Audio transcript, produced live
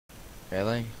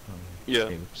Really? Yeah.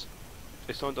 Oops.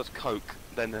 If someone does coke,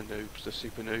 then they're noobs, they're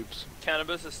super noobs.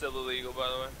 Cannabis is still illegal, by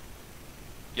the way.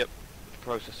 Yep.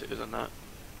 Process it, isn't that?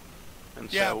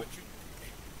 And Yeah, sell. but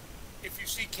if you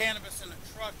see cannabis in a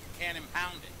truck, you can't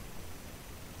impound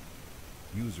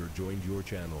it. User joined your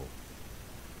channel.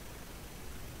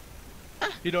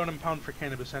 You don't impound for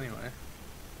cannabis anyway.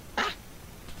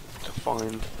 To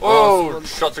find. Oh,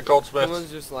 shot to Goldsmith. Someone's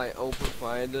just like open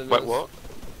fired at Wait, us.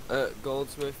 what?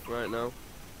 Goldsmith right now.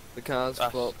 The car's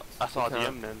fucked. That's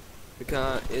RDM then. The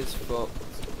car is fucked.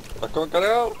 I can't get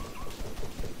out.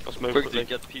 Let's move Quickly quickly.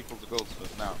 get people to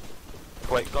Goldsmith now.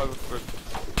 Wait, go for.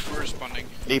 We're responding.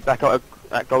 Lead back out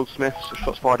at Goldsmith's.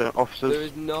 Shots fired at officers. There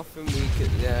is nothing we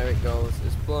can. There it goes.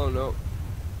 It's blown up.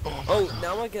 Oh,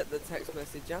 now I get the text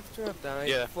message after I've died.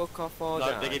 Yeah. Fuck off or No,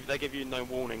 die. they give you no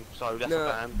warning, so that's No. a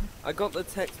ban. I got the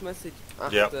text message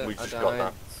after Yeah, we I just died. got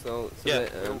that. So it's a Yeah,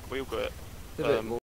 bit, we all got it. it's a bit